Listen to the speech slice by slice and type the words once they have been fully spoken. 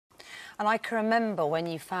And I can remember when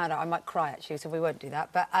you found out, I might cry actually, so we won't do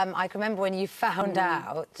that, but I can remember when you found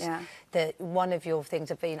out that one of your things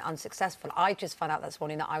had been unsuccessful. I just found out this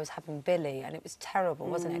morning that I was having Billy, and it was terrible,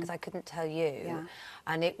 wasn't it? Because I couldn't tell you.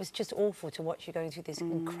 And it was just awful to watch you going through this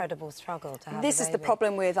incredible struggle to have This is the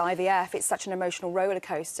problem with IVF. It's such an emotional roller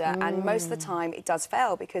coaster, and most of the time it does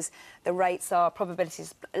fail because the rates are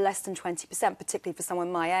probabilities less than 20%, particularly for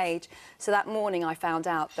someone my age. So that morning I found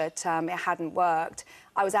out that it hadn't worked.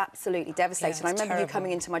 I was absolutely devastated. And I remember you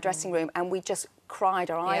coming into my dressing room and we just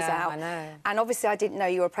cried our eyes out. I know. And obviously I didn't know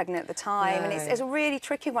you were pregnant at the time. And it's a really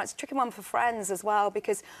tricky one. It's a tricky one for friends as well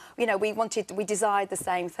because, you know, we desired the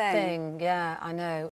same thing. Yeah, I know.